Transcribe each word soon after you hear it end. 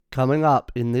Coming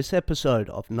up in this episode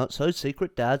of Not So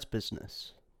Secret Dad's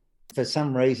Business. For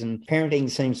some reason, parenting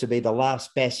seems to be the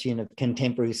last bastion of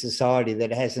contemporary society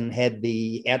that hasn't had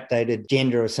the outdated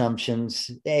gender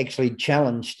assumptions actually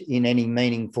challenged in any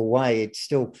meaningful way. It's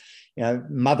still,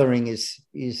 mothering is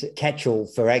a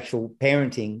catch-all for actual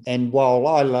parenting. And while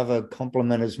I love a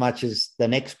compliment as much as the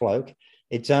next bloke,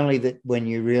 it's only that when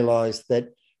you realise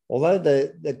that although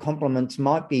the compliments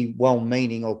might be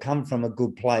well-meaning or come from a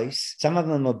good place, some of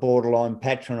them are borderline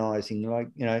patronising, like,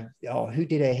 oh, who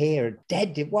did her hair?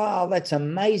 Dad did. Wow, that's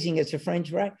amazing. It's a French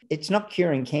braid. It's not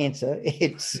curing cancer.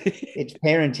 It's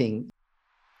parenting.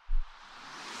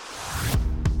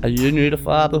 Are you new to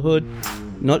fatherhood?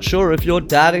 Not sure if you're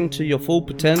dadding to your full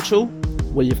potential?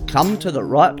 Well, you've come to the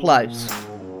right place.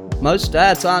 Most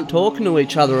dads aren't talking to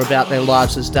each other about their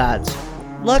lives as dads,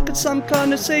 like it's some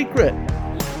kind of secret.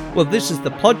 Well, this is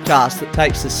the podcast that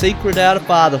takes the secret out of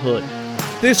fatherhood.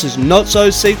 This is Not So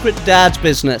Secret Dad's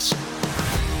Business.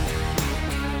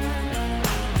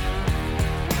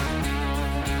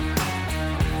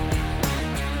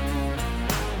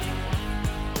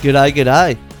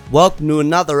 G'day. Welcome to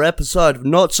another episode of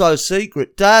Not So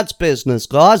Secret Dad's Business,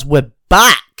 guys. We're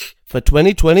back for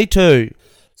 2022.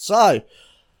 So,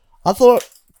 I thought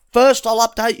first I'll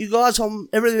update you guys on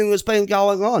everything that's been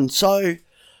going on. So,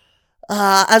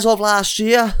 as of last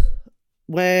year,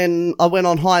 when I went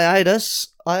on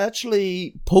hiatus, I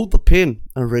actually pulled the pin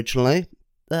originally.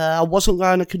 I wasn't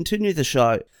going to continue the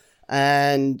show.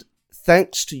 And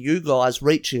thanks to you guys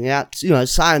reaching out,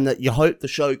 saying that you hope the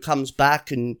show comes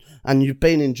back and you've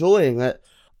been enjoying it,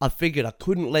 I figured I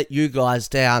couldn't let you guys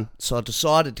down. So I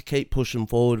decided to keep pushing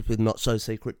forward with Not So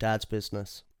Secret Dad's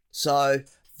Business. So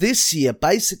this year,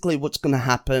 basically what's going to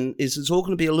happen is it's all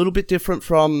going to be a little bit different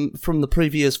from the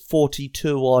previous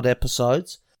 42 odd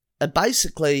episodes. And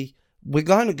basically, we're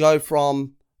going to go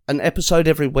from an episode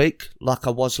every week, like I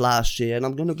was last year, and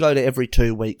I'm going to go to every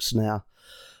 2 weeks now.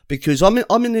 Because I'm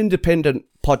an independent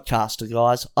podcaster,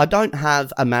 guys. I don't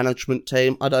have a management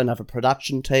team. I don't have a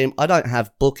production team. I don't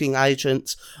have booking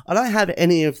agents. I don't have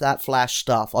any of that flash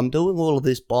stuff. I'm doing all of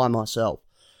this by myself.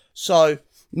 So,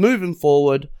 moving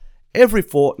forward, every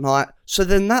fortnight, so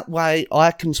then that way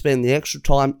I can spend the extra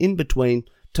time in between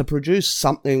to produce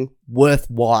something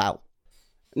worthwhile.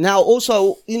 Now,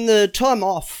 also, in the time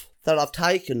off that I've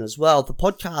taken as well, the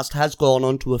podcast has gone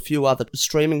on to a few other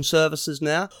streaming services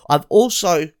now. I've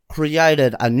also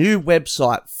created a new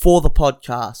website for the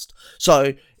podcast.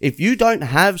 So, if you don't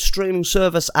have streaming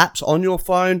service apps on your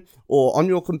phone or on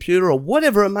your computer or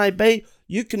whatever it may be,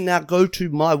 you can now go to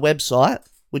my website,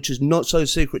 which is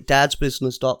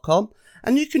notsosecretdadsbusiness.com,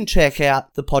 and you can check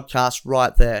out the podcast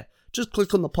right there. Just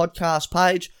click on the podcast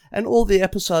page, and all the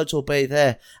episodes will be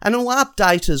there. And it'll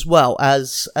update as well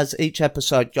as each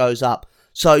episode goes up.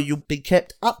 So you'll be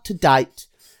kept up to date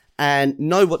and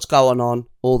know what's going on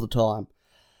all the time.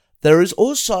 There is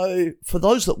also, for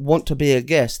those that want to be a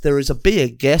guest, there is a Be a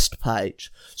Guest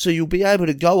page. So you'll be able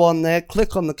to go on there,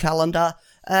 click on the calendar,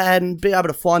 and be able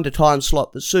to find a time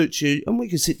slot that suits you, and we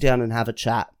can sit down and have a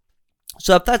chat.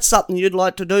 So if that's something you'd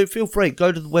like to do, feel free,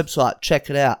 go to the website, check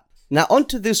it out. Now on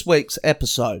to this week's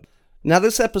episode. Now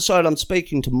this episode I'm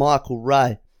speaking to Michael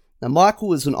Ray. Now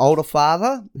Michael is an older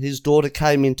father. His daughter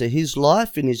came into his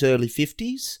life in his early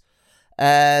 50s,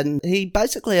 and he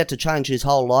basically had to change his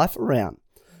whole life around.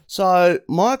 So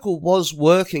Michael was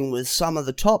working with some of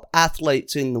the top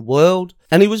athletes in the world,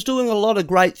 and he was doing a lot of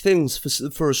great things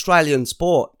for Australian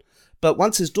sport. But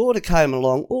once his daughter came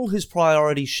along, all his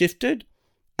priorities shifted,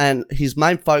 and his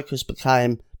main focus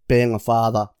became being a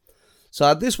father.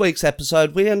 So this week's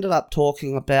episode, we ended up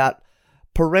talking about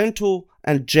parental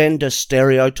and gender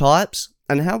stereotypes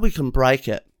and how we can break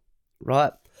it,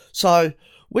 right? So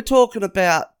we're talking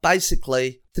about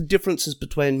basically the differences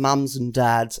between mums and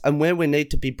dads and where we need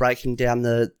to be breaking down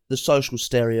the social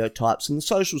stereotypes and the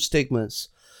social stigmas.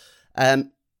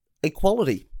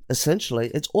 Equality,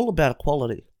 essentially. It's all about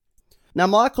equality. Now,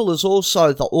 Michael is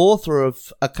also the author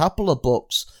of a couple of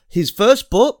books. His first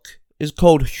book is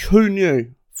called Who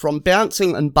Knew? From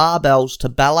Bouncing and Barbells to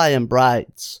Ballet and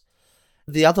Braids.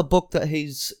 The other book that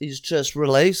he's just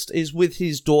released is with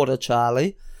his daughter,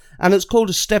 Charlie, and it's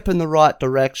called A Step in the Right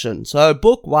Direction. So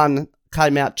book one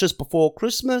came out just before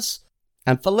Christmas,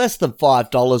 and for less than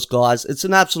 $5, guys, it's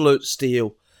an absolute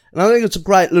steal. And I think it's a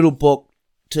great little book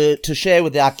to share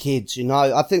with our kids.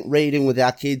 I think reading with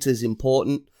our kids is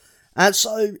important. And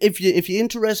so if you're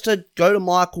interested, go to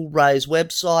Michael Ray's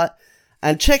website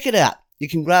and check it out. You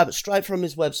can grab it straight from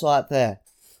his website there.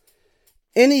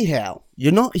 Anyhow,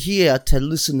 you're not here to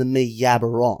listen to me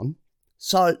yabber on.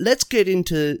 So let's get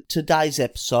into today's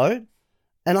episode,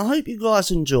 and I hope you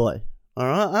guys enjoy. All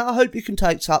right, I hope you can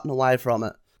take something away from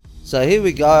it. So here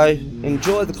we go.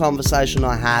 Enjoy the conversation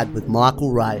I had with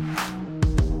Michael Ray.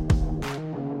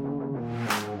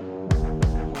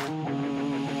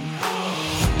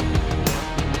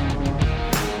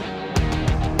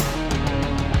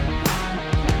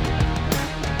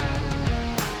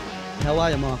 How are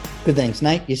you, Mark? Good, thanks,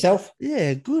 Nate. Yourself?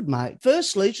 Yeah, good, mate.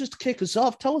 Firstly, just to kick us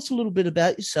off, tell us a little bit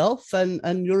about yourself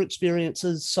and your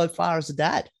experiences so far as a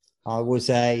dad. I was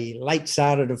a late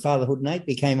starter to fatherhood, Nate.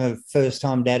 Became a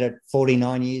first-time dad at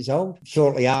 49 years old.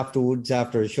 Shortly afterwards,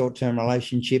 after a short-term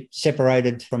relationship,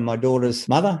 separated from my daughter's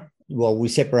mother. Well, we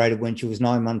separated when she was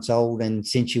 9 months old, and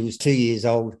since she was 2 years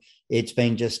old, it's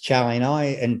been just Charlie and I.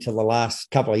 Until the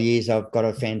last couple of years, I've got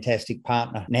a fantastic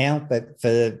partner now. But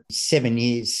for 7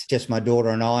 years, just my daughter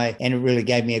and I. And it really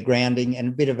gave me a grounding and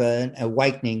a bit of an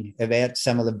awakening about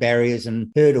some of the barriers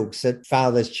and hurdles that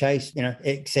fathers chase,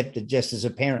 accepted just as a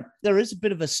parent. There is a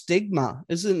bit of a stigma,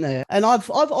 isn't there? And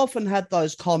I've often had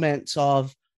those comments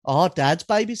of, oh, Dad's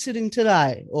babysitting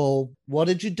today. Or what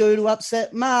did you do to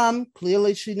upset Mum?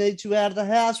 Clearly she needs you out of the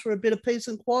house for a bit of peace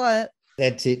and quiet.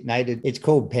 That's it, Nate. It's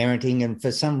called parenting. And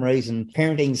for some reason,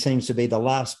 parenting seems to be the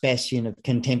last bastion of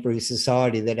contemporary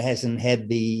society that hasn't had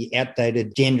the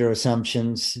outdated gender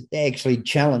assumptions actually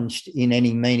challenged in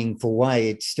any meaningful way.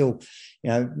 It's still,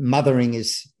 mothering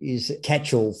is a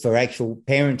catch-all for actual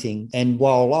parenting. And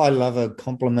while I love a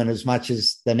compliment as much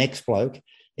as the next bloke,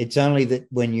 it's only that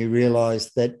when you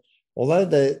realise that although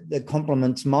the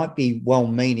compliments might be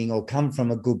well-meaning or come from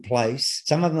a good place,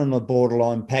 some of them are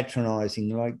borderline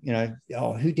patronising, like,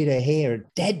 oh, who did her hair?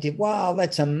 Dad did. Wow,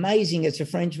 that's amazing. It's a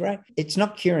French braid. It's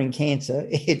not curing cancer.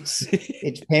 It's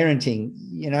parenting,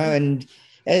 and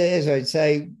as I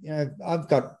say, I've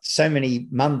got so many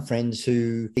mum friends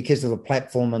who, because of the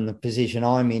platform and the position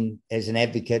I'm in as an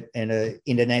advocate and an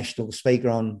international speaker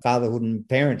on fatherhood and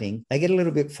parenting, they get a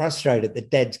little bit frustrated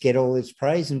that dads get all this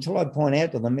praise, until I point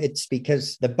out to them it's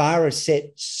because the bar is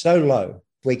set so low.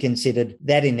 We considered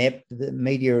that inept. The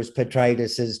media has portrayed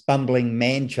us as bumbling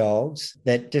man-childs,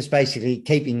 that just basically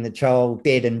keeping the child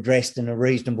fed and dressed in a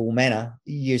reasonable manner,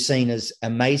 you're seen as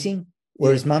amazing.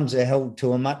 Whereas mums are held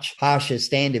to a much harsher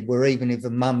standard, where even if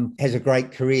a mum has a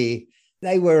great career,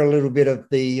 they were a little bit of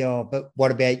the, but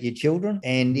what about your children?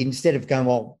 And instead of going,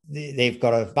 well, they've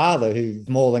got a father who's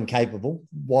more than capable,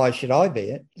 why should I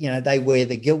be it? They wear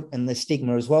the guilt and the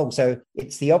stigma as well. So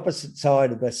it's the opposite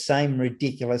side of the same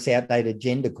ridiculous, outdated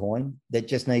gender coin that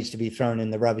just needs to be thrown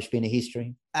in the rubbish bin of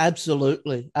history.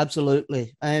 Absolutely.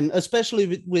 And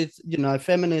especially with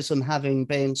feminism having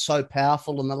been so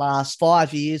powerful in the last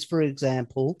 5 years, for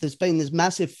example, there's been this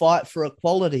massive fight for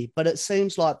equality, but it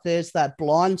seems like there's that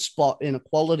blind spot in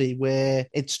equality where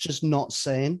it's just not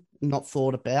seen, not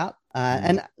thought about.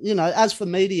 And, as for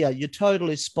media, you're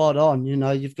totally spot on.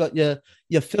 You've got your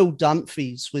Phil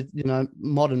Dunphys with,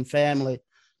 Modern Family,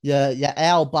 your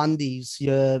Al Bundys,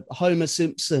 your Homer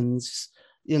Simpsons.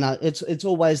 It's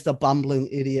always the bumbling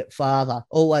idiot father,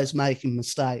 always making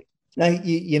mistakes. Now,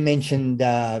 you mentioned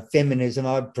feminism.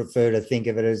 I prefer to think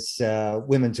of it as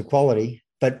women's equality.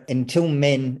 But until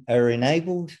men are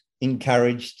enabled,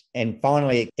 encouraged, and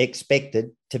finally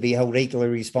expected to be held equally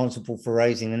responsible for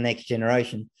raising the next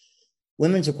generation,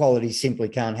 women's equality simply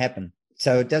can't happen.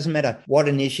 So it doesn't matter what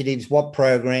initiatives, what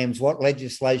programs, what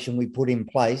legislation we put in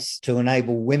place to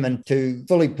enable women to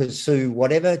fully pursue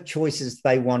whatever choices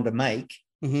they want to make.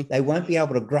 Mm-hmm. They won't be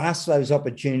able to grasp those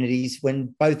opportunities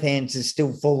when both hands are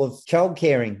still full of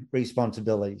child-caring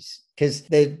responsibilities. Because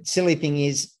the silly thing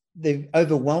is, the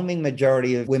overwhelming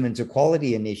majority of women's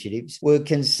equality initiatives were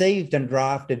conceived and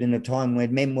drafted in a time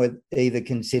when men were either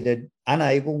considered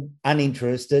unable,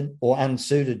 uninterested, or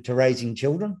unsuited to raising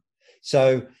children.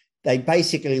 So they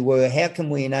basically were, how can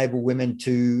we enable women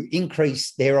to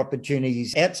increase their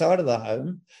opportunities outside of the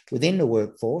home, within the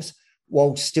workforce,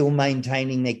 while still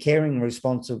maintaining their caring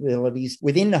responsibilities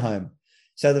within the home?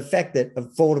 So the fact that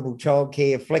affordable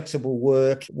childcare, flexible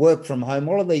work, work from home,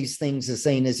 all of these things are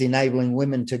seen as enabling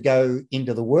women to go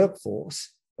into the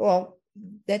workforce. Well,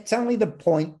 that's only the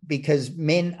point because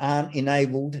men aren't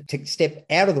enabled to step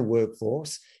out of the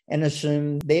workforce and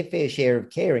assume their fair share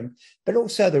of caring, but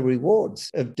also the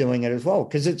rewards of doing it as well,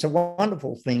 because it's a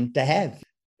wonderful thing to have.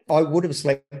 I would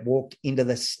have walked into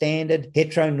the standard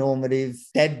heteronormative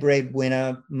dad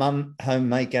breadwinner, mum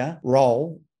homemaker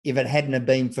role if it hadn't have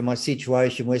been for my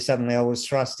situation where suddenly I was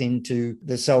thrust into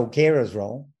the sole carer's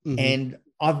role. Mm-hmm. And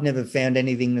I've never found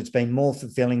anything that's been more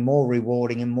fulfilling, more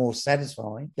rewarding, and more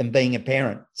satisfying than being a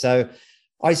parent. So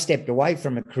I stepped away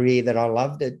from a career that I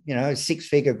loved, a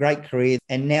six-figure great career.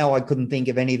 And now I couldn't think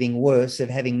of anything worse of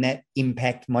having that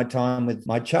impact my time with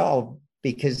my child.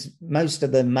 because most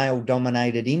of the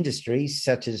male-dominated industries,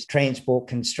 such as transport,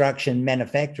 construction,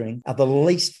 manufacturing, are the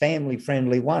least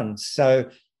family-friendly ones. So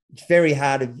it's very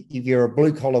hard if you're a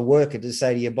blue-collar worker to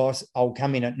say to your boss, I'll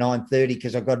come in at 9:30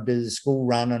 because I've got to do the school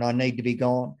run and I need to be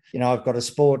gone. I've got a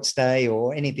sports day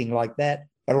or anything like that.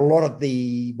 But a lot of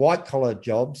the white-collar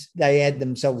jobs, they add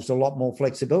themselves a lot more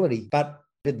flexibility. But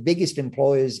the biggest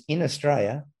employers in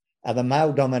Australia are the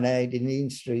male-dominated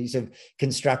industries of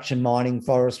construction, mining,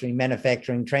 forestry,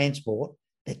 manufacturing, transport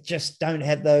that just don't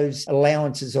have those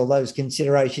allowances or those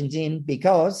considerations in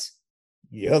because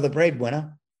you're the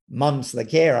breadwinner, mum's the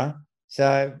carer,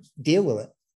 so deal with it.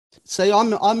 See,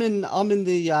 I'm in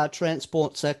the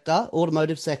transport sector,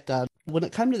 automotive sector. When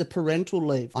it came to the parental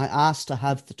leave, I asked to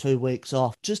have the 2 weeks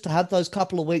off, just to have those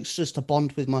couple of weeks just to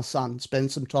bond with my son,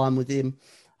 spend some time with him,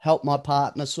 help my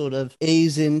partner sort of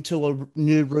ease into a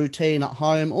new routine at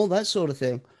home, all that sort of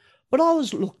thing. But I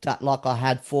was looked at like I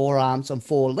had 4 arms and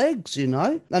 4 legs, and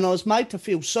I was made to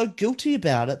feel so guilty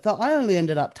about it that I only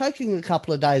ended up taking a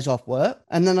couple of days off work.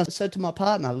 And then I said to my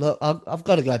partner, look, I've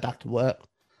got to go back to work.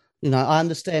 I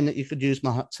understand that you could use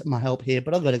my help here,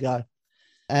 but I've got to go.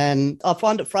 And I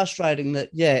find it frustrating that,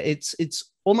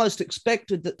 it's almost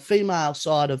expected that the female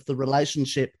side of the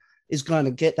relationship is going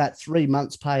to get that 3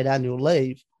 months paid annual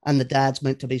leave, and the dad's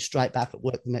meant to be straight back at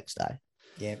work the next day.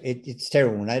 Yeah, it's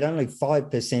terrible, Nate. Only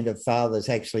 5% of fathers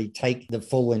actually take the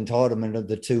full entitlement of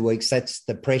the 2 weeks. That's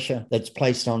the pressure that's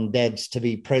placed on dads to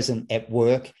be present at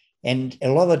work. And a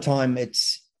lot of the time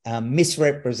it's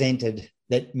misrepresented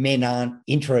that men aren't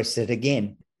interested.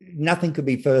 Again, nothing could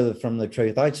be further from the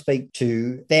truth. I speak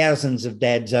to thousands of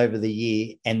dads over the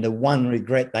year, and the one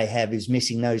regret they have is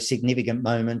missing those significant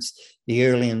moments, the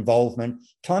early involvement,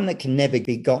 time that can never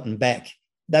be gotten back.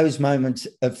 Those moments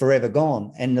are forever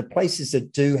gone. And the places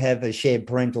that do have a shared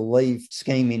parental leave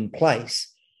scheme in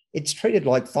place, it's treated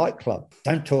like Fight Club.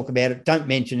 Don't talk about it. Don't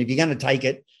mention it. If you're going to take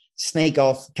it, sneak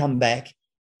off, come back.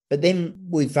 But then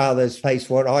we fathers face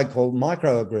what I call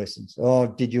microaggressions. Oh,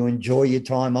 did you enjoy your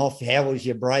time off? How was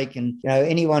your break? And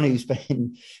anyone who's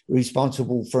been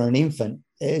responsible for an infant,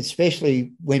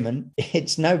 especially women,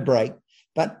 it's no break,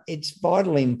 but it's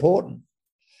vitally important.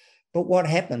 But what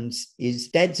happens is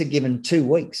dads are given 2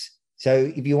 weeks. So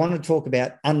if you want to talk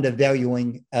about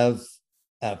undervaluing of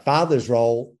a father's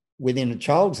role within a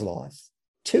child's life,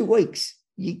 2 weeks,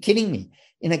 you're kidding me.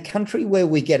 In a country where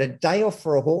we get a day off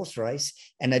for a horse race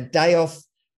and a day off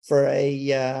for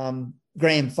a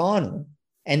grand final,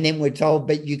 and then we're told,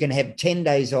 but you can have 10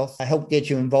 days off to help get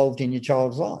you involved in your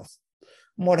child's life.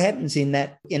 And what happens in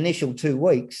that initial 2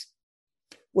 weeks,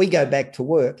 we go back to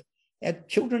work. Our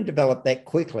children develop that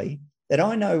quickly that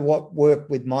I know what worked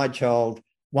with my child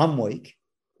 1 week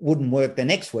wouldn't work the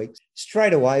next week.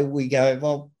 Straight away, we go,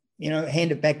 well,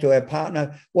 hand it back to our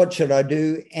partner. What should I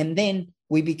do? And then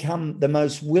we become the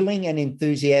most willing and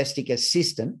enthusiastic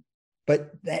assistant,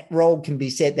 but that role can be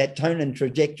set, that tone and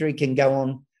trajectory can go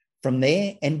on from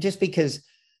there. And just because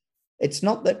it's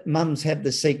not that mums have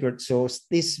the secret sauce,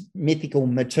 this mythical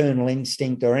maternal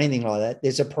instinct or anything like that,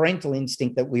 there's a parental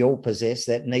instinct that we all possess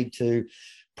that need to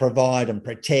provide and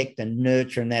protect and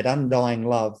nurture, and that undying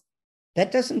love.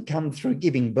 That doesn't come through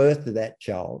giving birth to that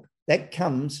child. That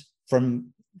comes from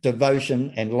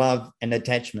devotion and love and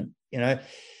attachment.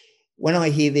 When I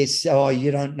hear this, oh, you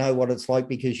don't know what it's like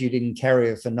because you didn't carry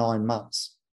her for 9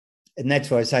 months. And that's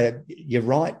why I say, you're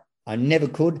right. I never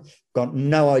could, got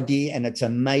no idea. And it's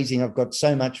amazing. I've got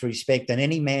so much respect. And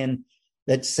any man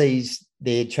that sees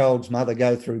their child's mother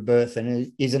go through birth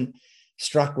and isn't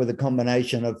struck with a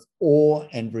combination of awe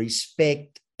and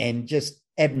respect and just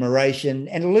admiration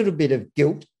and a little bit of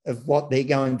guilt of what they're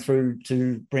going through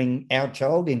to bring our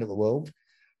child into the world,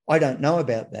 I don't know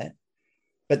about that.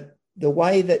 But the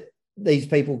way that these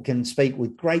people can speak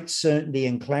with great certainty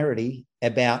and clarity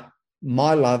about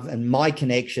my love and my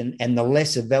connection and the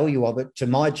lesser value of it to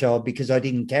my child because I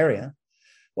didn't carry her,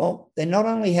 well, they're not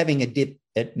only having a dip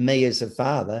at me as a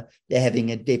father, they're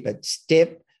having a dip at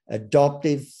step,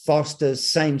 adoptive, foster,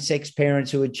 same-sex parents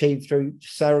who achieve through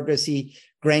surrogacy,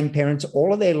 grandparents.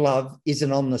 All of their love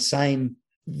isn't on the same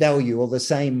value or the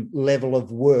same level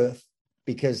of worth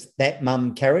because that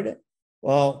mum carried it.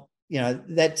 Well,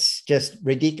 that's just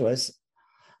ridiculous.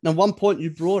 Now, one point you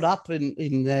brought up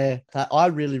in there that I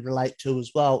really relate to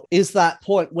as well is that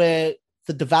point where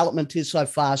the development is so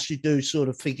fast, you do sort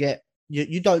of forget.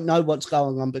 You don't know what's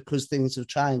going on because things have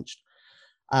changed.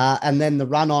 And then the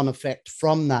run-on effect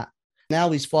from that. Now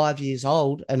he's 5 years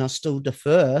old and I still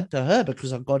defer to her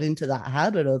because I've got into that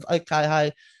habit of, okay,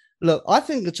 hey, look, I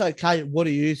think it's okay. What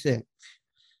do you think?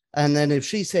 And then if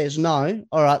she says no,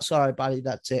 all right, sorry, buddy,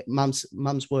 that's it. Mum's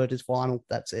word is final.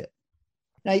 That's it.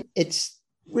 No, it's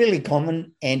really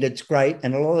common and it's great.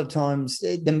 And a lot of times,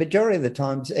 the majority of the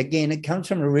times, again, it comes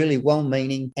from a really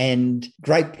well-meaning and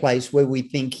great place where we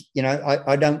think,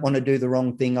 I don't want to do the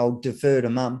wrong thing. I'll defer to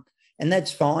mum. And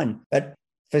that's fine. But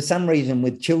for some reason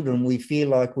with children, we feel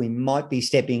like we might be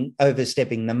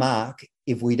overstepping the mark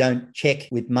if we don't check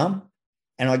with mum.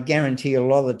 And I guarantee you a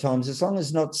lot of the times, as long as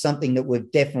it's not something that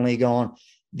we've definitely gone,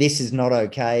 this is not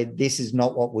okay, this is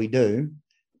not what we do,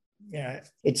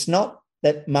 it's not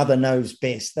that mother knows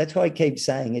best. That's why I keep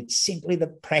saying it's simply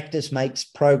that practice makes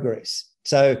progress.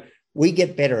 So we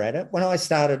get better at it. When I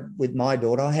started with my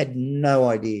daughter, I had no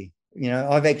idea.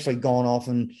 I've actually gone off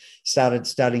and started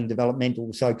studying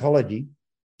developmental psychology.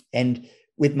 And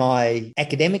with my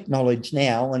academic knowledge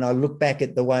now, and I look back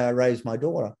at the way I raised my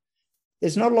daughter,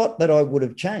 there's not a lot that I would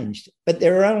have changed. But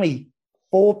there are only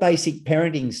 4 basic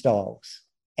parenting styles.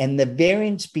 And the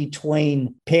variance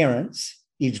between parents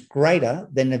is greater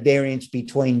than the variance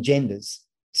between genders.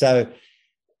 So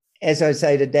as I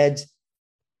say to dads,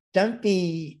 don't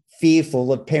be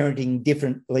fearful of parenting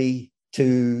differently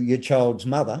to your child's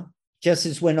mother, just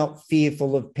as we're not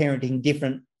fearful of parenting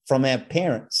different from our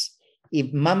parents.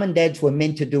 If mum and dads were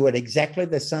meant to do it exactly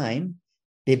the same,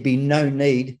 there'd be no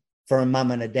need for a mum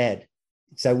and a dad.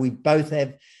 So we both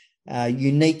have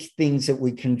unique things that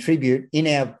we contribute in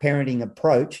our parenting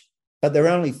approach, but there are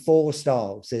only 4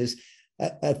 styles. There's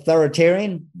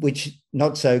authoritarian, which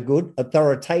not so good,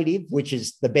 authoritative, which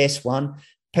is the best one,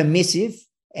 permissive,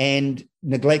 and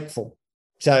neglectful.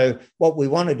 So what we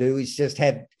want to do is just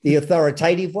have the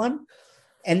authoritative one,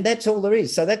 and that's all there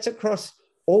is. So that's across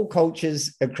all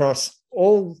cultures, across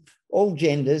all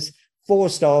genders, 4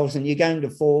 styles, and you're going to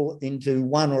fall into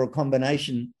one or a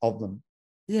combination of them.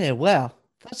 Yeah, wow.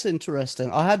 That's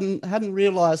interesting. I hadn't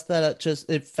realized that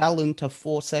it fell into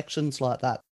 4 sections like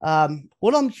that.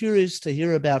 What I'm curious to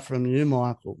hear about from you,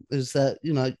 Michael, is that,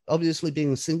 obviously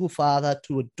being a single father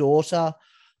to a daughter,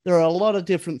 there are a lot of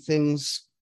different things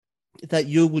that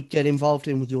you would get involved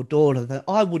in with your daughter that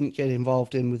I wouldn't get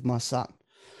involved in with my son.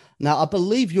 Now, I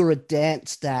believe you're a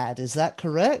dance dad. Is that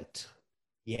correct?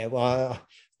 Yeah, well,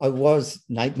 I was,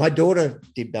 Nate. My daughter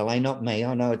did ballet, not me.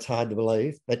 I know it's hard to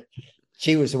believe, but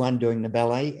she was the one doing the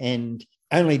ballet, and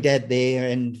only dad there.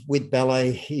 And with ballet,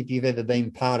 if you've ever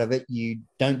been part of it, you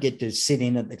don't get to sit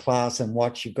in at the class and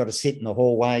watch. You've got to sit in the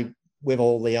hallway with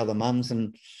all the other mums.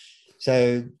 And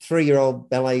so 3-year-old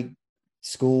ballet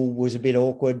school was a bit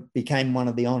awkward, became one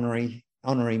of the honorary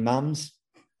mums.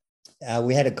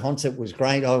 We had a concert, was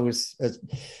great. I was a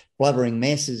blubbering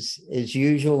mess as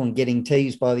usual and getting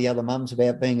teased by the other mums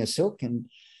about being a sook, and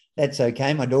that's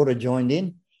okay. My daughter joined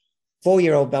in.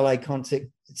 4-year-old ballet concert,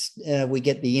 we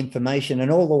get the information, and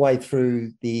all the way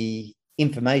through the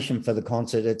information for the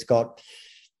concert, it's got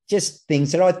just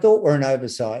things that I thought were an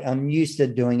oversight. I'm used to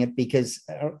doing it because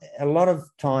a lot of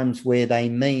times where they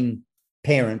mean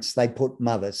parents, they put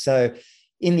mothers. So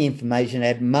in the information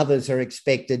ad, mothers are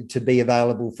expected to be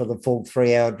available for the full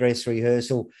 3-hour dress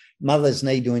rehearsal. Mothers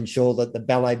need to ensure that the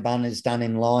ballet bun is done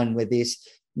in line with this.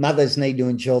 Mothers need to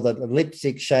ensure that the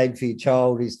lipstick shade for your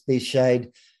child is this shade.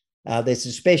 There's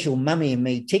a special Mummy and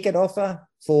Me ticket offer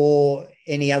for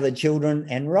any other children.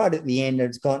 And right at the end,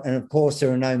 it's got, and of course,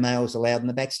 there are no males allowed in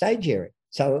the backstage area.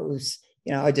 So it was,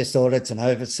 I just thought it's an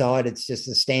oversight. It's just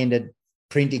a standard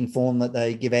printing form that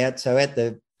they give out. So at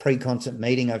the pre-concert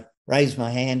meeting, I raised my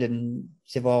hand and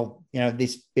said, well,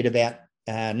 this bit about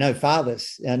no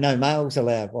fathers, no males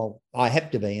allowed. Well, I have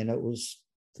to be. And it was,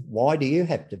 why do you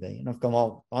have to be? And I've gone,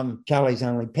 well, I'm Charlie's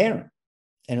only parent.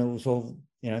 And it was all,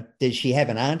 does she have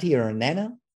an auntie or a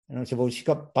nana? And I said, well, she's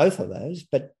got both of those,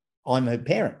 but I'm her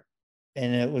parent.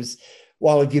 And it was,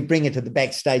 well, if you bring her to the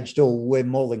backstage door, we're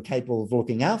more than capable of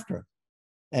looking after her.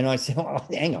 And I said, oh,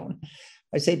 hang on.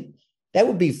 I said, that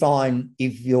would be fine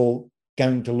if you're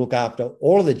going to look after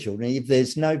all of the children. If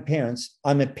there's no parents,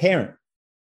 I'm a parent.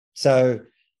 So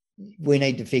we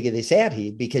need to figure this out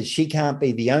here, because she can't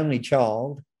be the only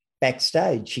child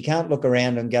backstage. She can't look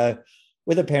around and go,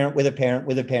 with a parent, with a parent,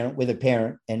 with a parent, with a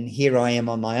parent, and here I am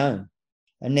on my own.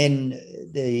 And then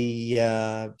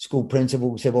the school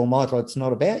principal said, well, Michael, it's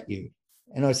not about you.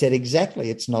 And I said, exactly,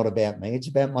 it's not about me. It's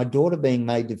about my daughter being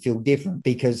made to feel different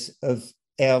because of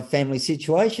our family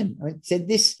situation. I said,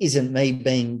 this isn't me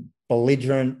being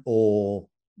belligerent or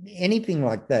anything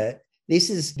like that.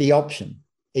 This is the option.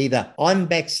 Either I'm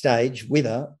backstage with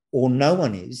her or no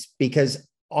one is, because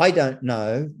I don't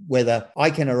know whether I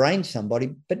can arrange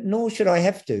somebody, but nor should I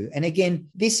have to. And again,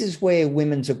 this is where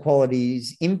women's equality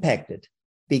is impacted,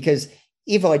 because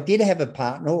if I did have a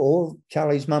partner, or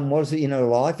Charlie's mum was in her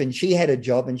life and she had a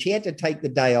job and she had to take the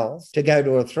day off to go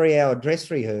to a 3-hour dress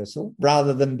rehearsal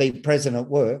rather than be present at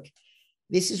work,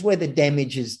 this is where the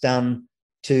damage is done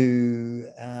to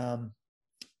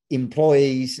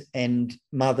employees and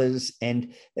mothers.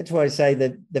 And that's why I say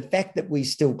that the fact that we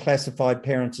still classify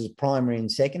parents as primary and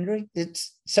secondary,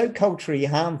 it's so culturally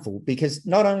harmful, because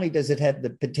not only does it have the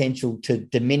potential to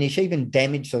diminish, even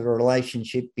damage the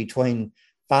relationship between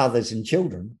fathers and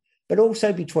children, but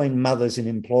also between mothers and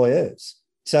employers.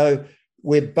 So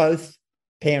we're both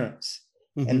parents.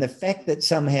 Mm-hmm. And the fact that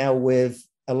somehow we've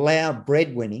allowed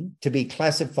breadwinning to be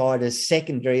classified as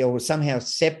secondary or somehow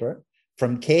separate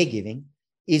from caregiving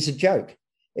is a joke,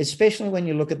 especially when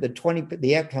you look at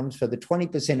the outcomes for the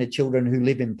 20% of children who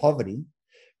live in poverty.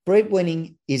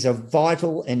 Breadwinning is a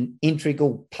vital and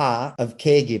integral part of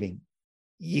caregiving.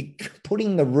 You're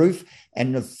putting the roof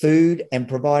and the food and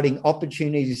providing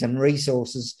opportunities and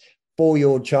resources for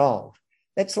your child.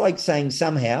 That's like saying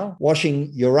somehow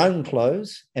washing your own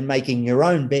clothes and making your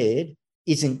own bed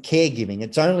isn't caregiving.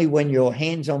 It's only when you're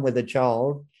hands-on with a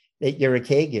child that you're a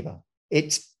caregiver.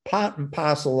 It's part and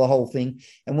parcel of the whole thing,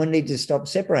 and we need to stop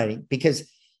separating, because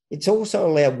it's also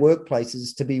allowed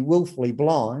workplaces to be willfully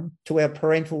blind to our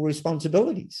parental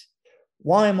responsibilities.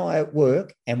 Why am I at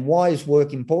work, and why is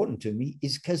work important to me?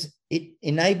 Is because it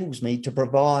enables me to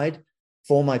provide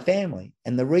for my family.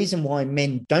 And the reason why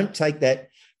men don't take that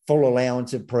full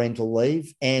allowance of parental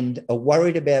leave and are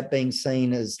worried about being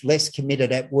seen as less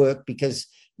committed at work because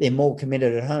they're more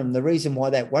committed at home, the reason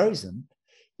why that worries them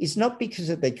is not because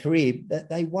of their career, but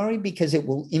they worry because it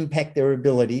will impact their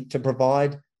ability to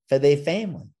provide for their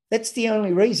family. That's the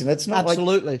only reason. It's not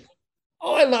absolutely. Like,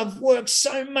 oh, I love work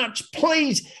so much.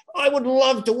 Please, I would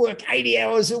love to work 80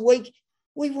 hours a week.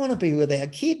 We want to be with our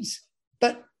kids,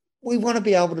 but we want to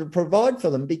be able to provide for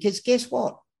them, because guess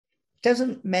what? It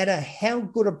doesn't matter how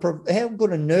good a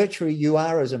nurturer you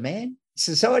are as a man.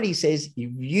 Society says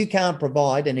if you can't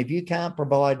provide, and if you can't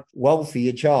provide well for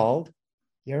your child,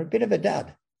 you're a bit of a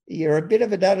dud. You're a bit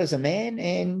of a dud as a man,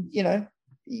 and, you know,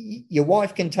 your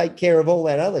wife can take care of all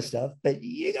that other stuff, but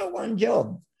you got one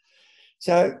job.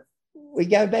 So we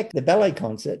go back to the ballet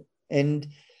concert and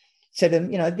said,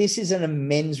 you know, this isn't a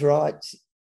men's rights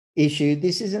issue.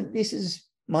 This is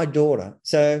my daughter.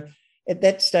 So at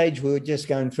that stage, we were just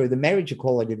going through the marriage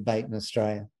equality debate in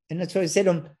Australia. And that's what I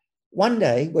said, one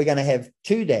day we're going to have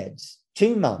two dads,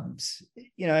 two mums,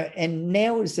 you know, and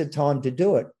now is the time to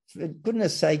do it. For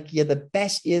goodness sake, you're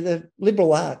the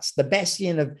liberal arts, the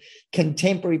bastion of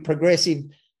contemporary progressive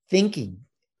thinking.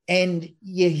 And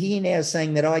you're here now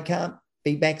saying that I can't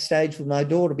be backstage with my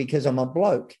daughter because I'm a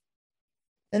bloke.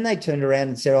 Then they turned around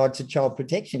and said, oh, it's a child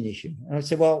protection issue. And I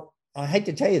said, well, I hate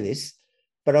to tell you this,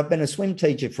 but I've been a swim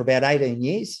teacher for about 18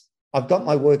 years. I've got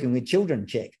my working with children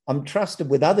check. I'm trusted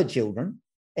with other children,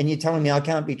 and you're telling me I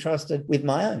can't be trusted with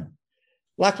my own.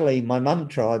 Luckily, my mum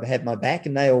tribe had my back,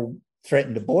 and they all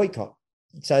threatened to boycott.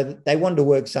 So they wanted to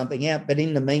work something out. But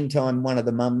in the meantime, one of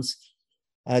the mums,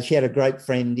 she had a great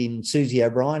friend in Susie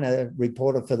O'Brien, a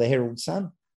reporter for the Herald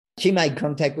Sun. She made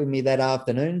contact with me that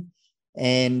afternoon,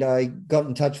 and I got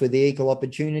in touch with the Equal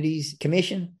Opportunities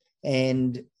Commission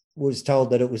and was told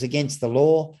that it was against the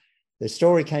law. The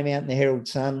story came out in the Herald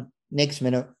Sun. Next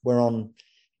minute, we're on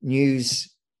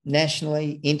news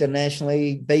nationally,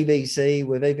 internationally, BBC.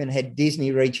 We've even had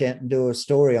Disney reach out and do a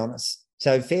story on us.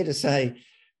 So fair to say,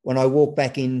 when I walked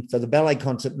back in for the ballet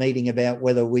concert meeting about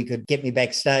whether we could get me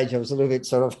backstage, I was a little bit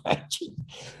sort of,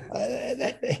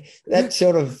 that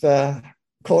sort of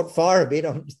caught fire a bit.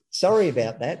 I'm sorry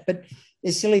about that. But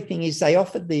the silly thing is they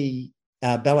offered the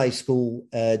ballet school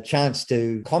a chance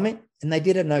to comment, and they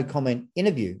did a no comment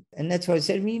interview. And that's why I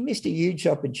said, you missed a huge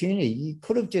opportunity. You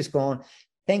could have just gone,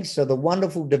 thanks to the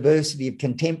wonderful diversity of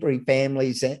contemporary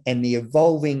families and the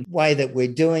evolving way that we're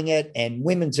doing it and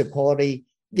women's equality,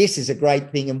 this is a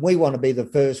great thing, and we want to be the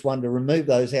first one to remove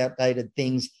those outdated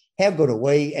things. How good are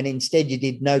we? And instead you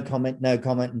did no comment,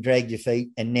 and dragged your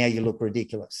feet, and now you look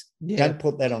ridiculous. Yeah. Don't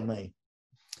put that on me.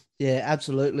 Yeah,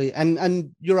 absolutely.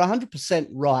 And you're 100%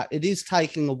 right. It is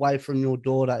taking away from your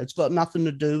daughter. It's got nothing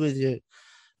to do with you,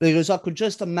 because I could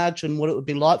just imagine what it would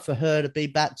be like for her to be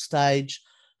backstage.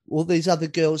 All these other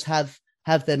girls have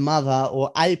their mother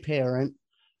or a parent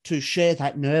to share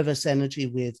that nervous energy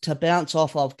with, to bounce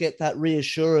off of, get that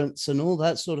reassurance and all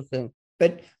that sort of thing.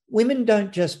 But women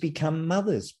don't just become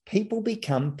mothers. People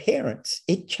become parents.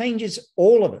 It changes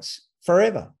all of us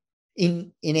forever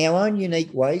in our own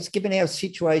unique ways, given our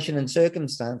situation and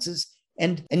circumstances.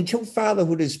 And until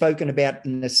fatherhood is spoken about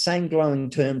in the same glowing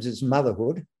terms as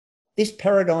motherhood, this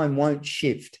paradigm won't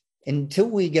shift until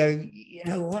we go, you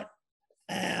know what?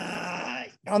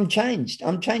 I'm changed.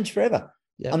 I'm changed forever.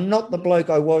 Yep. I'm not the bloke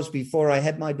I was before I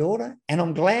had my daughter, and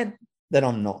I'm glad that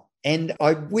I'm not. And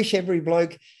I wish every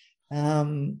bloke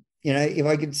if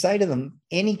I could say to them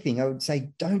anything, I would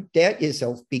say, don't doubt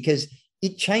yourself, because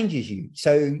it changes you.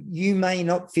 So you may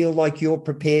not feel like you're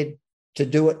prepared to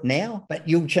do it now, but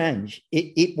you'll change.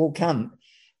 It will come.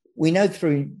 We know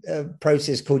through a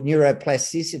process called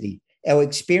neuroplasticity, our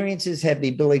experiences have the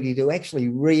ability to actually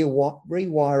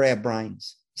rewire our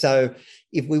brains. So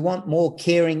if we want more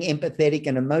caring, empathetic,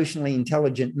 and emotionally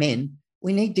intelligent men,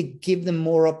 we need to give them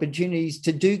more opportunities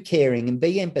to do caring and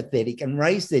be empathetic and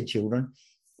raise their children.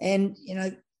 And,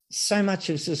 so much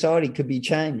of society could be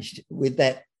changed with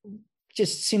that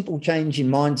just simple change in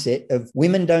mindset of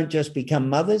women don't just become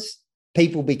mothers,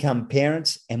 people become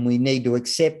parents, and we need to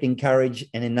accept, encourage,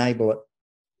 and enable it.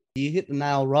 You hit the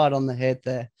nail right on the head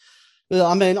there.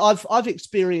 I mean, I've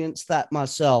experienced that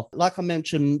myself. Like I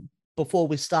mentioned before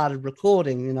we started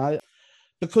recording,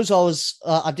 because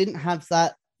I didn't have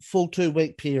that full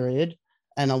 2-week period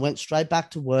and I went straight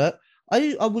back to work.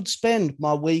 I would spend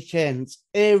my weekends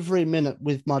every minute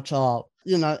with my child,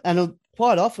 and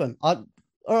quite often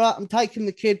all right, I'm taking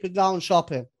the kid, we're going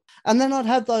shopping. And then I'd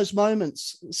have those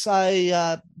moments,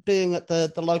 say, being at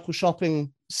the local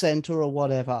shopping centre or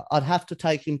whatever, I'd have to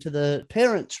take him to the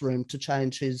parents' room to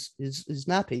change his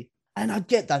nappy. And I'd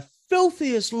get the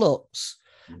filthiest looks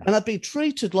and I'd be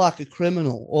treated like a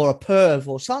criminal or a perv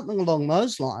or something along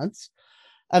those lines.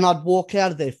 And I'd walk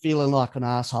out of there feeling like an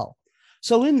asshole.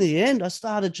 So in the end, I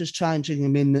started just changing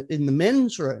him in the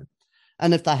men's room.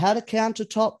 And if they had a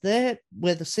countertop there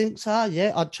where the sinks are,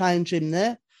 I'd change him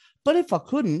there. But if I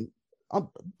couldn't,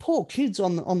 poor kids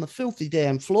on the filthy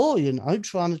damn floor,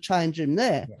 trying to change him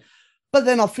there. Yeah. But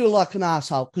then I feel like an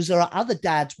asshole because there are other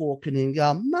dads walking in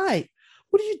going, mate,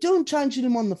 what are you doing changing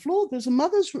him on the floor? There's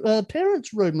a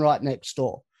parents' room right next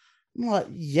door. I'm like,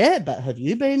 yeah, but have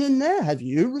you been in there? Have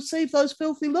you received those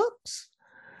filthy looks?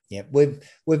 Yeah,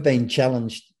 we've been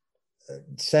challenged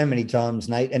so many times,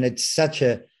 Nate, and it's such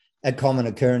a common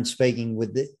occurrence speaking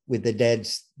with the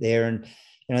dads there. And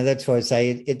that's why I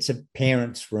say it's a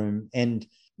parent's room. And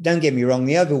don't get me wrong,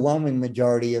 the overwhelming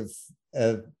majority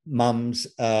of mums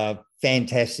are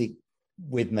fantastic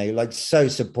with me, like so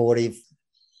supportive,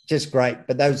 just great.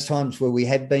 But those times where we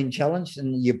have been challenged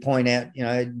and you point out,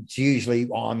 it's usually,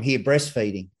 I'm here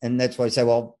breastfeeding. And that's why I say,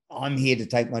 well, I'm here to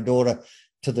take my daughter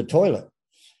to the toilet.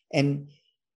 And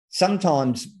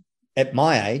sometimes at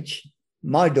my age,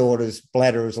 my daughter's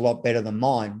bladder is a lot better than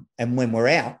mine. And when we're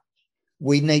out,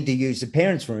 we need to use the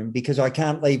parents' room because I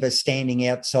can't leave her standing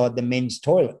outside the men's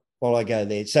toilet while I go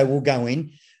there. So we'll go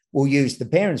in, we'll use the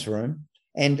parents' room,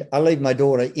 and I leave my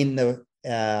daughter in the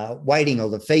waiting or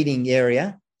the feeding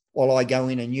area while I go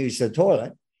in and use the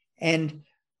toilet. And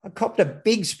I copped a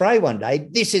big spray one day.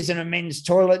 This isn't a men's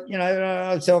toilet,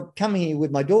 so I've come here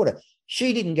with my daughter.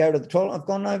 She didn't go to the toilet. I've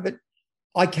gone, no, but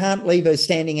I can't leave her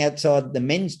standing outside the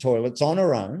men's toilets on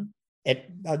her own at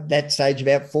that stage,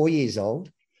 about 4 years old,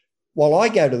 while I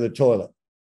go to the toilet.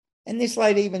 And this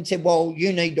lady even said, well,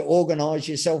 you need to organise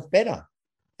yourself better.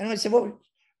 And I said, well,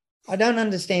 I don't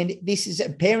understand. This is a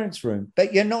parent's room,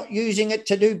 but you're not using it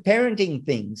to do parenting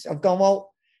things. I've gone,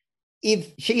 well,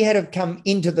 if she had have come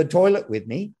into the toilet with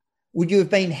me, would you have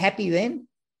been happy then?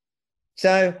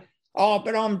 So,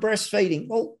 but I'm breastfeeding.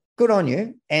 Well, good on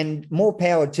you and more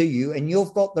power to you. And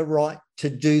you've got the right to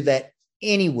do that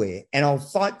anywhere. And I'll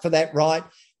fight for that right,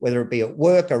 whether it be at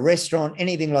work, a restaurant,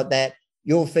 anything like that.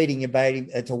 You're feeding your baby.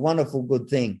 It's a wonderful, good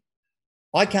thing.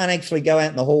 I can't actually go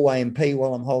out in the hallway and pee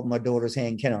while I'm holding my daughter's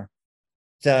hand, can I?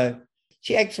 So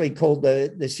she actually called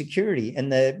the security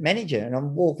and the manager. And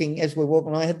as we're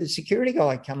walking, I had the security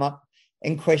guy come up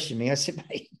and question me. I said,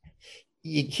 mate,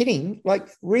 you're kidding? Like,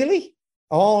 really?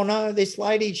 Oh, no, this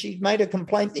lady, she's made a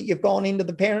complaint that you've gone into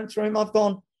the parents' room. I've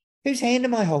gone, whose hand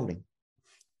am I holding?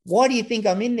 Why do you think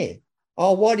I'm in there?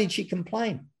 Oh, why did she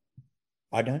complain?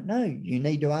 I don't know. You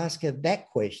need to ask her that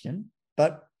question,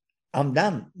 but I'm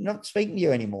done. I'm not speaking to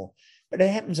you anymore. But it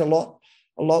happens a lot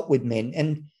with men.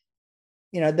 And,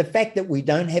 the fact that we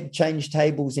don't have change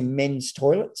tables in men's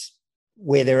toilets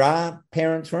where there are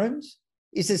parents' rooms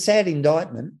is a sad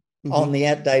indictment on the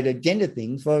outdated gender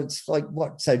things. Well, it's like,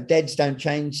 what? So dads don't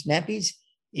change nappies?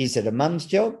 Is it a mum's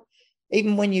job?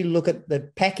 Even when you look at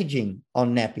the packaging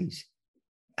on nappies,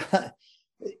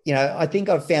 I think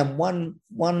I found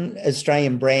one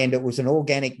Australian brand. It was an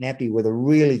organic nappy with a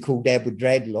really cool dad with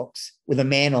dreadlocks with a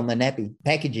man on the nappy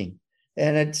packaging.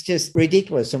 And it's just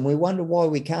ridiculous. And we wonder why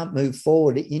we can't move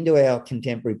forward into our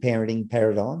contemporary parenting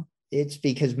paradigm. It's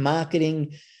because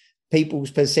marketing, people's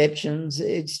perceptions,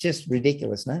 it's just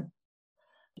ridiculous, no?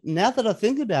 Now that I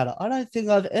think about it, I don't think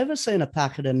I've ever seen a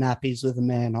packet of nappies with a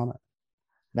man on it.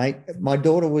 Mate, my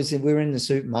daughter we were in the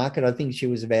supermarket. I think she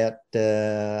was about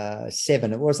 7.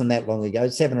 It wasn't that long ago,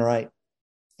 7 or 8.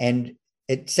 And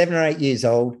at 7 or 8 years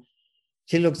old,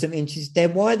 she looks at me and she says,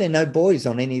 Dad, why are there no boys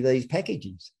on any of these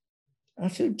packages? I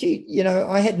said, gee,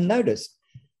 I hadn't noticed.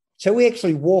 So we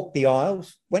actually walked the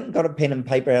aisles, went and got a pen and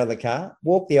paper out of the car,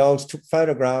 walked the aisles, took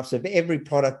photographs of every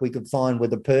product we could find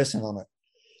with a person on it.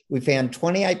 We found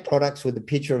 28 products with a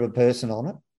picture of a person on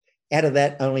it. Out of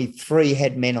that, only 3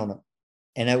 had men on it.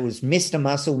 And it was Mr.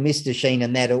 Muscle, Mr. Sheen,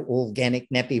 and that organic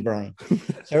nappy brain.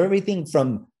 So everything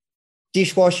from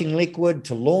dishwashing liquid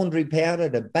to laundry powder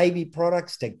to baby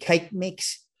products to cake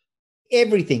mix,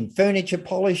 everything, furniture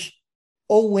polish,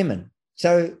 all women.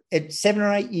 So at 7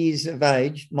 or 8 years of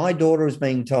age, my daughter is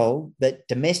being told that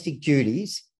domestic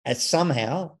duties are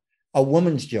somehow a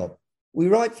woman's job. We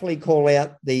rightfully call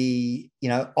out the,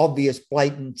 obvious,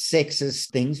 blatant, sexist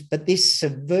things, but this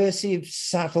subversive,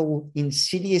 subtle,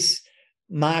 insidious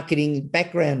marketing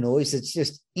background noise that's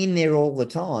just in there all the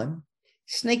time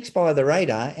sneaks by the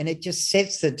radar, and it just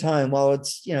sets the tone. While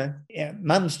it's,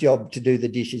 mum's job to do the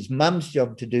dishes, mum's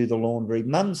job to do the laundry,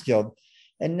 mum's job.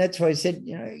 And that's why I said,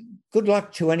 good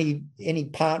luck to any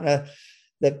partner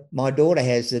that my daughter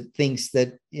has that thinks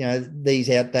that, these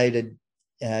outdated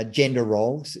gender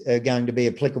roles are going to be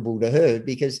applicable to her,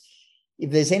 because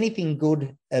if there's anything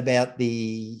good about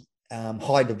the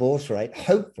high divorce rate,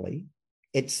 hopefully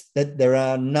it's that there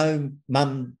are no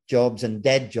mum jobs and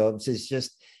dad jobs. It's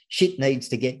just shit needs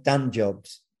to get done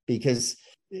jobs, because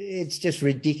it's just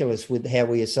ridiculous with how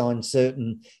we assign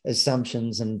certain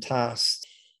assumptions and tasks.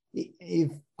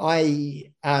 If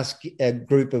I ask a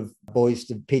group of boys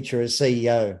to picture a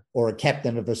CEO or a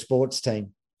captain of a sports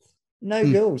team, no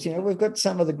girls. We've got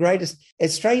some of the greatest,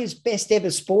 Australia's best ever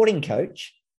sporting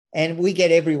coach, and we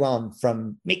get everyone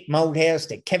from Mick Malthouse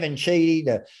to Kevin Sheedy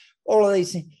to all of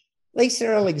these things. Lisa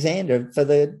Alexander for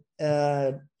the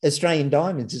Australian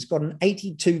Diamonds has got an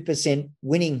 82%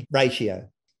 winning ratio.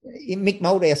 Mick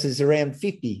Malthouse is around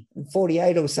 50,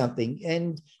 48 or something.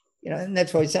 And, and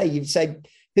that's why I say, you've said,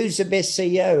 who's the best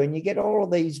CEO? And you get all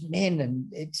of these men, and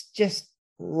it's just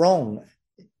wrong.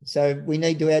 So we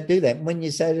need to outdo that. And when you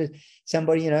say to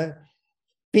somebody,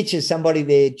 picture somebody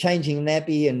there changing a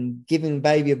nappy and giving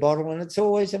baby a bottle, and it's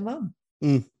always a mum.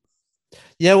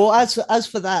 Yeah, well, as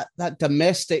for that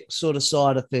domestic sort of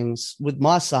side of things with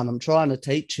my son, I'm trying to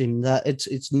teach him that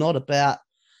it's not about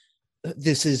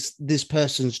this is this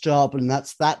person's job and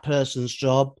that's that person's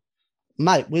job.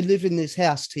 Mate, we live in this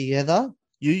house together.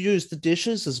 You use the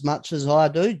dishes as much as I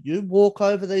do. You walk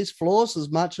over these floors as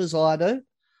much as I do.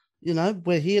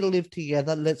 We're here to live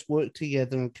together. Let's work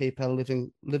together and keep our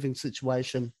living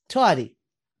situation tidy.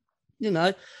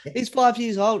 He's 5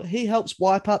 years old. He helps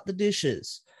wipe up the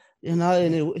dishes.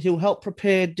 And he'll help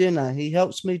prepare dinner. He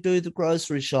helps me do the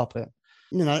grocery shopping,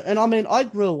 and I mean, I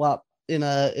grew up in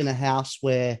a house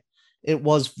where it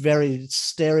was very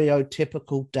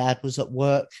stereotypical. Dad was at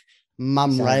work.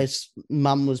 Mum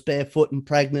was barefoot and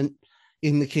pregnant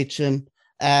in the kitchen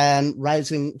and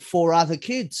raising 4 other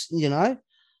kids,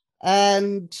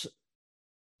 and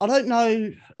I don't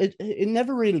know, it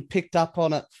never really picked up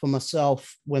on it for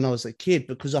myself when I was a kid,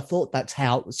 because I thought that's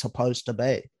how it was supposed to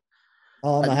be.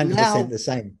 I'm 100% the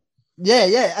same.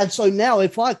 Yeah. And so now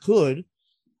if I could,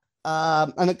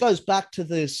 and it goes back to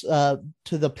this, to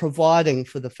the providing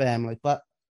for the family, but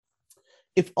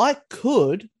if I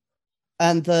could,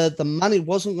 and the money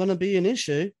wasn't going to be an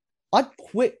issue, I'd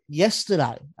quit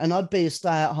yesterday and I'd be a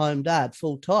stay-at-home dad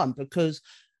full time, because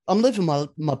I'm living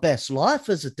my best life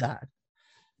as a dad.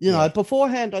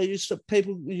 Beforehand,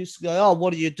 people used to go, oh,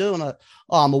 what are you doing?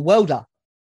 I'm a welder,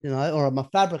 or I'm a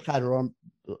fabricator, or I'm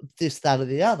this, that, or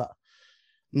the other.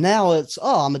 Now it's,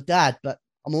 I'm a dad, but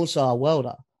I'm also a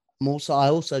welder. I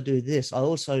also do this. I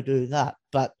also do that.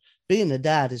 But being a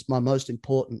dad is my most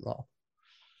important role.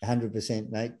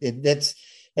 100%, mate. That's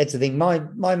the thing. My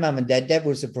mum and dad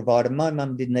was a provider. My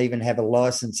mum didn't even have a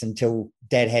license until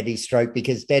dad had his stroke,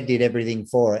 because dad did everything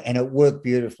for her, and it worked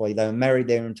beautifully. They were married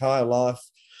their entire life,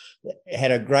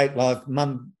 had a great life.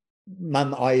 Mum,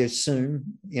 I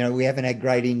assume, we haven't had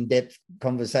great in-depth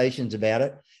conversations about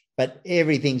it, but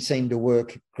everything seemed to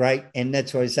work great. And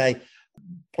that's why I say,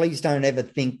 please don't ever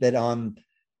think that I'm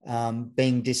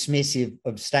being dismissive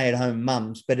of stay-at-home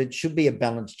mums, but it should be a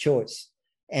balanced choice.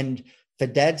 And for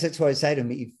dads, that's why I say to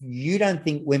them, if you don't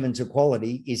think women's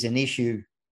equality is an issue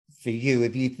for you,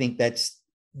 if you think that's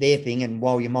their thing, and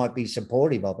while you might be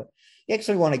supportive of it, you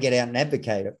actually want to get out and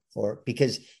advocate for it.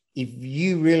 Because if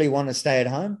you really want to stay at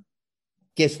home,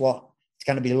 guess what? It's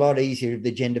going to be a lot easier if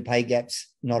the gender pay gap's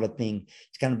not a thing.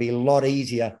 It's going to be a lot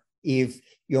easier if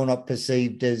you're not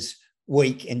perceived as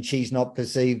weak and she's not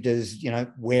perceived as,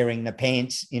 wearing the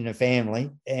pants in a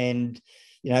family. And,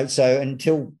 so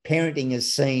until parenting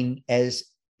is seen as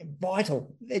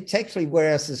vital. It's actually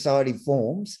where our society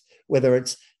forms, whether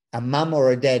it's a mum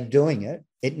or a dad doing it,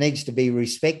 it needs to be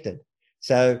respected.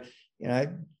 So,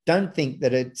 don't think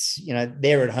that it's,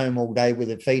 they're at home all day with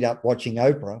their feet up watching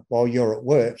Oprah while you're at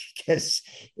work, because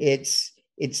it's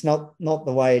not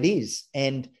the way it is.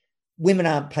 And women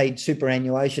aren't paid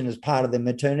superannuation as part of their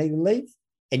maternity leave.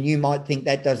 And you might think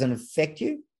that doesn't affect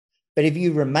you. But if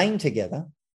you remain together,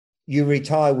 you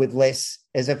retire with less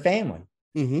as a family.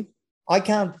 Mm-hmm. I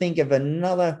can't think of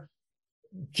another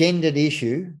gendered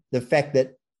issue, the fact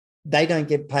that they don't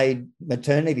get paid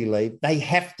maternity leave. They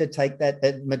have to take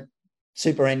that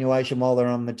superannuation while they're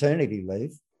on maternity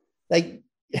leave.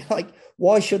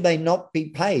 Why should they not be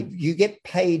paid? You get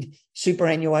paid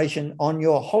superannuation on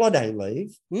your holiday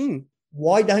leave.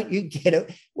 Why don't you get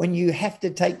it when you have to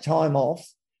take time off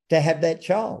to have that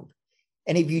child?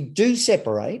 And if you do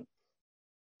separate,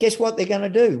 guess what they're going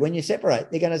to do when you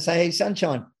separate? They're going to say, hey,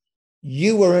 sunshine,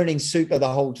 you were earning super the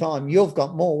whole time. You've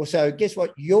got more. So guess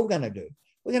what you're going to do?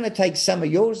 We're going to take some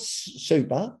of your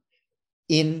super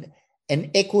in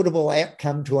an equitable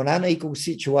outcome to an unequal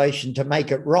situation to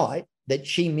make it right that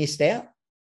she missed out.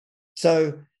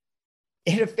 So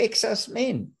it affects us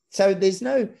men. So there's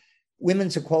no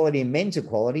women's equality and men's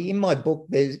equality. In my book,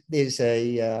 there's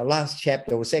a last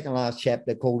chapter or second last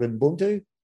chapter called Ubuntu,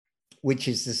 which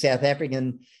is the South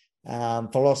African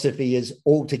philosophy is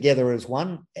all together as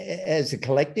one, as a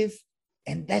collective.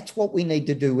 And that's what we need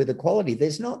to do with equality.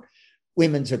 There's not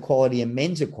women's equality and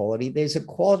men's equality. There's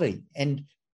equality. And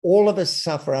all of us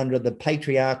suffer under the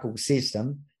patriarchal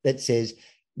system that says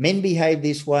men behave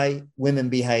this way, women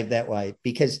behave that way.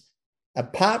 Because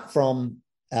apart from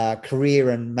career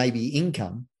and maybe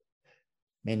income,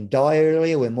 men die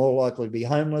earlier, we're more likely to be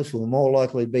homeless, we're more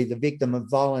likely to be the victim of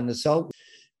violent assault.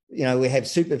 We have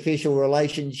superficial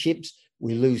relationships,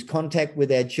 we lose contact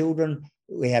with our children,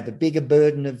 we have a bigger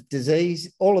burden of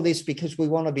disease, all of this because we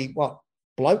want to be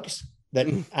blokes that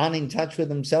aren't in touch with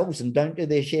themselves and don't do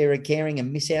their share of caring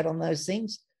and miss out on those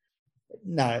things.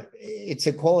 No, it's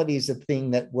equality is a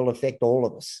thing that will affect all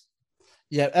of us.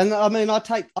 Yeah, and I mean, I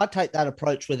take that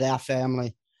approach with our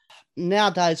family.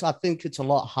 Nowadays, I think it's a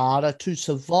lot harder to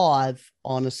survive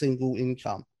on a single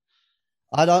income.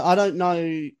 I don't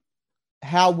know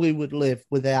how we would live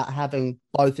without having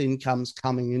both incomes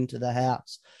coming into the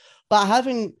house. But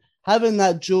having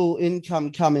that dual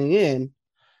income coming in,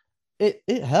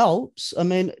 it helps. I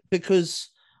mean, because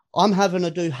I'm having to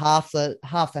do half the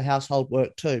household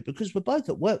work too, because we're both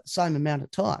at work the same amount of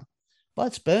time.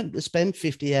 Both spend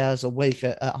 50 hours a week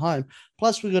at home.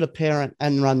 Plus, we've got to parent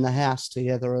and run the house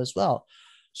together as well.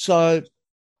 So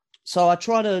I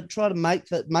try to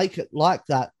make it like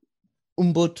that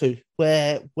Ubuntu,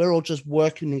 where we're all just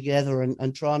working together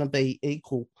and trying to be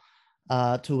equal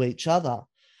to each other.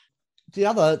 The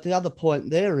other point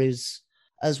there is,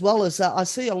 as well as that, I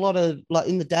see a lot of, like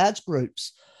in the dads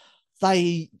groups,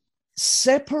 they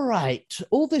separate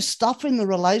all this stuff in the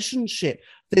relationship.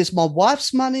 There's my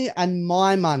wife's money and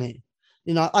my money.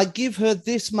 I give her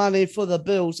this money for the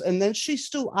bills, and then she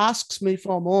still asks me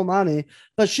for more money,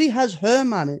 but she has her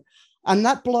money. And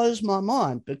that blows my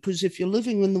mind, because if you're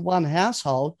living in the one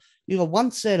household, you got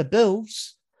one set of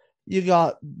bills, you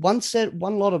got one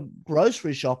lot of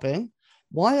grocery shopping.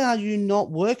 Why are you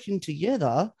not working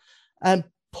together and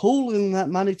pooling that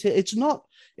money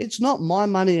it's not my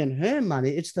money and her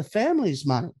money, it's the family's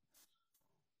money.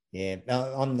 Yeah,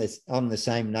 I'm the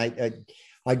same, Nate.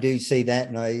 I do see that,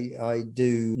 and I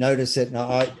do notice it, and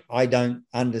I don't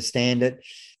understand it.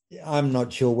 I'm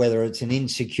not sure whether it's an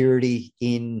insecurity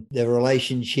in the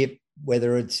relationship,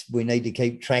 whether it's we need to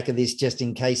keep track of this just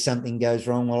in case something goes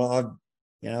wrong. Well,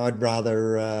 I'd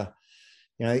rather,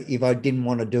 if I didn't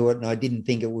want to do it and I didn't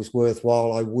think it was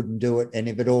worthwhile, I wouldn't do it. And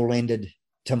if it all ended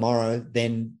tomorrow,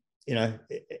 then,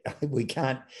 we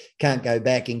can't go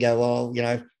back and go,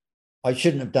 I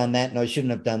shouldn't have done that and I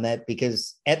shouldn't have done that,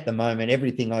 because at the moment,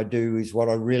 everything I do is what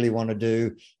I really want to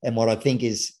do and what I think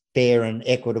is fair and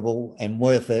equitable and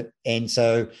worth it. And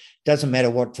so it doesn't matter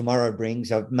what tomorrow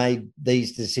brings. I've made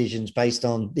these decisions based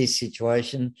on this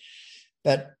situation.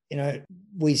 But,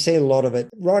 we see a lot of it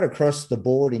right across the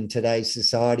board in today's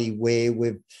society, where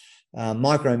we've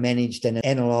micromanaged and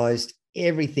analysed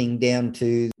everything down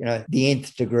to, the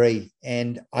nth degree.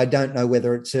 And I don't know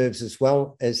whether it serves us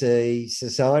well as a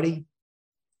society,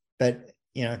 but,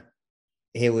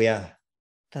 here we are.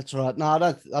 That's right.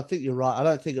 No, I think you're right. I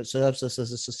don't think it serves us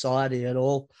as a society at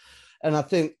all. And I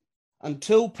think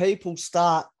until people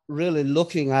start really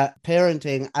looking at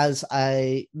parenting as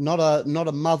not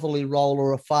a motherly role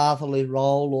or a fatherly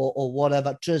role or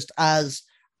whatever, just as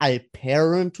a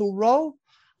parental role,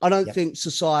 I don't think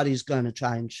society is going to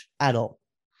change at all.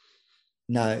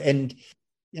 No. And,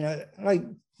 I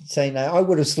say, no, I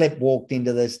would have walked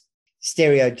into this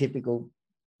stereotypical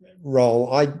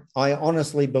role. I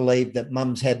honestly believe that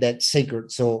mums had that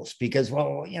secret sauce because,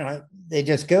 well, they're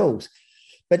just girls.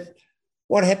 But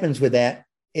what happens with that,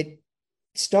 it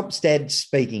stops dad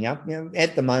speaking up.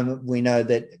 At the moment, we know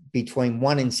that between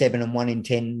 1 in 7 and 1 in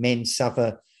 10 men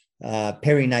suffer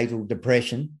perinatal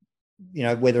depression,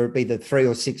 whether it be the 3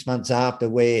 or 6 months after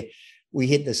where we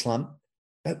hit the slump.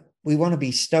 But we want to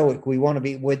be stoic.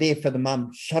 We're there for the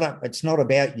mum. Shut up. It's not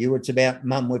about you. It's about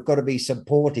mum. We've got to be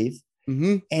supportive.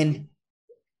 Mm-hmm. And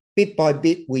bit by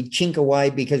bit, we chink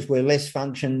away because we're less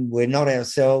function. We're not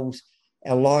ourselves.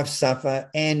 Our lives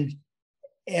suffer. And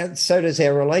so does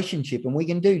our relationship. And we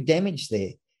can do damage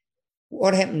there.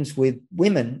 What happens with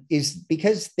women is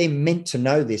because they're meant to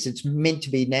know this, it's meant to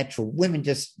be natural. Women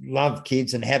just love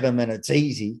kids and have them and it's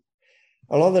easy.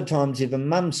 A lot of the times if a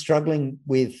mum's struggling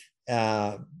with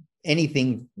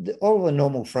anything, all the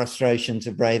normal frustrations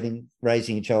of raising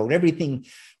a child, everything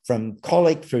from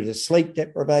colic through to sleep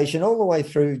deprivation, all the way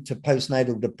through to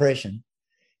postnatal depression,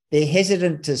 they're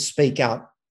hesitant to speak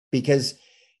up because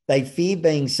they fear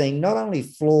being seen not only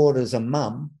flawed as a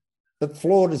mum, but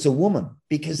flawed as a woman,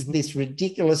 because this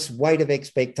ridiculous weight of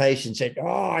expectations that,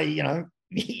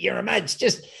 you're a mate, it's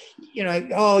just,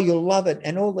 you'll love it.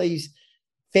 And all these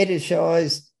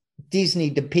fetishized Disney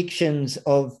depictions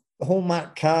of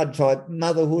Hallmark card type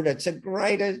motherhood, it's a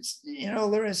greatest,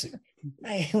 there is,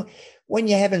 when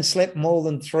you haven't slept more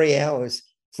than 3 hours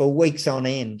for weeks on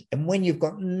end, and when you've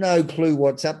got no clue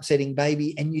what's upsetting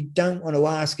baby and you don't want to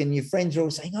ask, and your friends are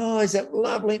all saying, oh, is that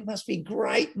lovely? It must be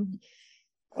great. And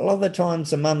a lot of the times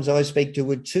the mums I speak to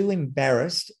were too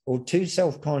embarrassed or too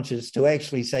self-conscious to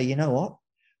actually say, you know what,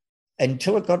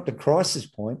 until it got to crisis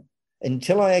point,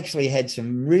 until I actually had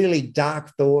some really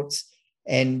dark thoughts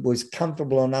and was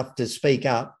comfortable enough to speak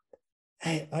up,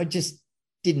 I just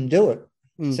didn't do it.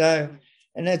 So,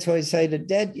 and that's why I say to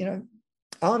dad,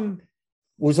 I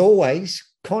was always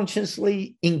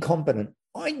consciously incompetent.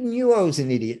 I knew I was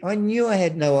an idiot. I knew I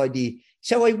had no idea.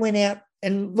 So I went out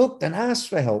and looked and asked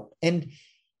for help. And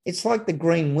it's like the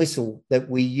green whistle that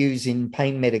we use in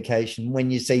pain medication. When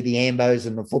you see the ambos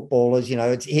and the footballers,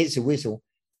 here's a whistle.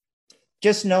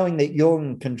 Just knowing that you're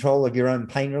in control of your own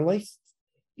pain relief,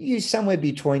 you use somewhere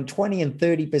between 20 and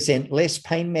 30% less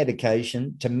pain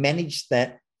medication to manage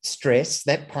that stress,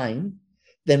 that pain,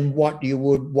 than what you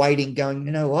would waiting going,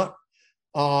 you know what?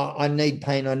 Oh, I need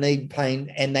pain. And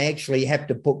they actually have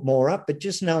to put more up. But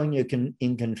just knowing you're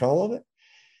in control of it,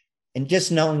 and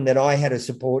just knowing that I had a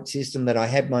support system, that I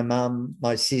had my mum,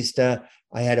 my sister,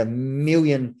 I had a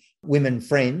million women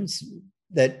friends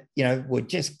that, were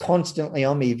just constantly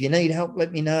on me. If you need help,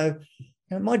 let me know.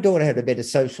 My daughter had a better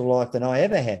social life than I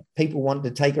ever had. People wanted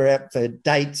to take her out for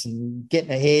dates and getting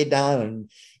her hair done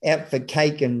and out for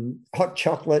cake and hot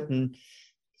chocolate and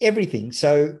everything.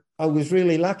 So I was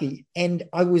really lucky, and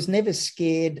I was never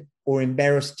scared or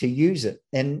embarrassed to use it.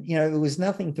 And, it was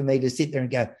nothing for me to sit there and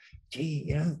go,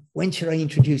 gee, when should I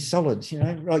introduce solids?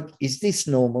 Like, is this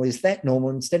normal? Is that normal?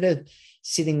 Instead of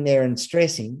sitting there and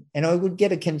stressing, and I would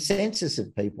get a consensus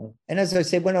of people. And as I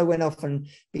said, when I went off and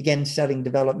began studying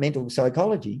developmental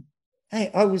psychology,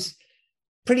 I was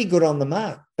pretty good on the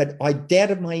mark, but I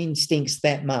doubted my instincts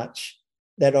that much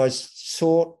that I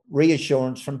sought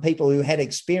reassurance from people who had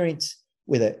experience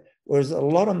with it. Whereas a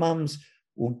lot of mums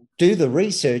will do the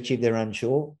research if they're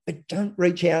unsure, but don't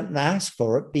reach out and ask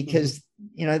for it because,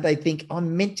 they think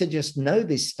I'm meant to just know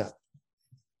this stuff.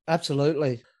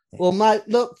 Absolutely. Well, mate,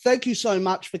 look, thank you so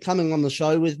much for coming on the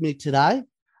show with me today.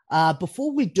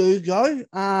 Before we do go,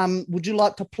 would you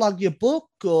like to plug your book,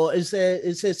 or is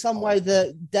there some way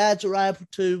that dads are able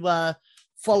to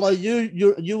follow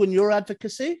you and your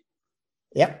advocacy?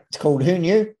 Yep, it's called Who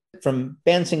Knew? From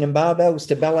bouncing and barbells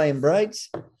to ballet and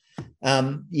braids.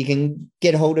 You can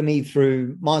get hold of me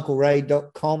through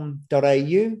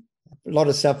michaelray.com.au. A lot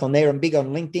of stuff on there. I'm big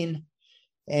on LinkedIn,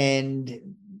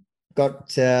 and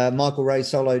got Michael Ray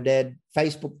Solo Dad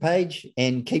Facebook page,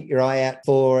 and keep your eye out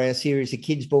for our series of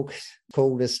kids books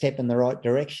called A Step in the Right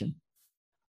Direction.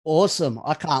 Awesome.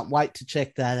 I can't wait to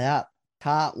check that out.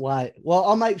 Can't wait. Well,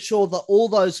 I'll make sure that all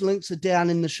those links are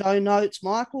down in the show notes,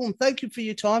 Michael, and thank you for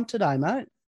your time today, mate.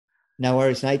 No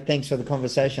worries, Nate. Thanks for the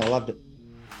conversation. I loved it.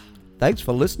 Thanks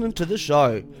for listening to the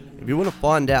show. If you want to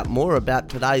find out more about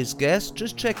today's guest,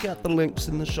 just check out the links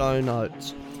in the show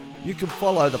notes. You can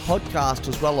follow the podcast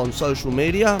as well on social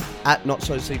media at Not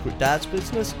So Secret Dad's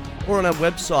Business, or on our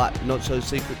website,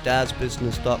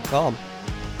 notsosecretdadsbusiness.com.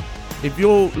 If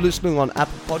you're listening on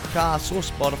Apple Podcasts or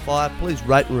Spotify, please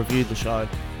rate and review the show.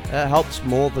 It helps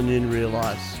more than you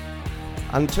realise.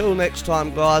 Until next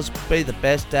time, guys, be the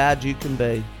best dad you can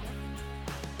be.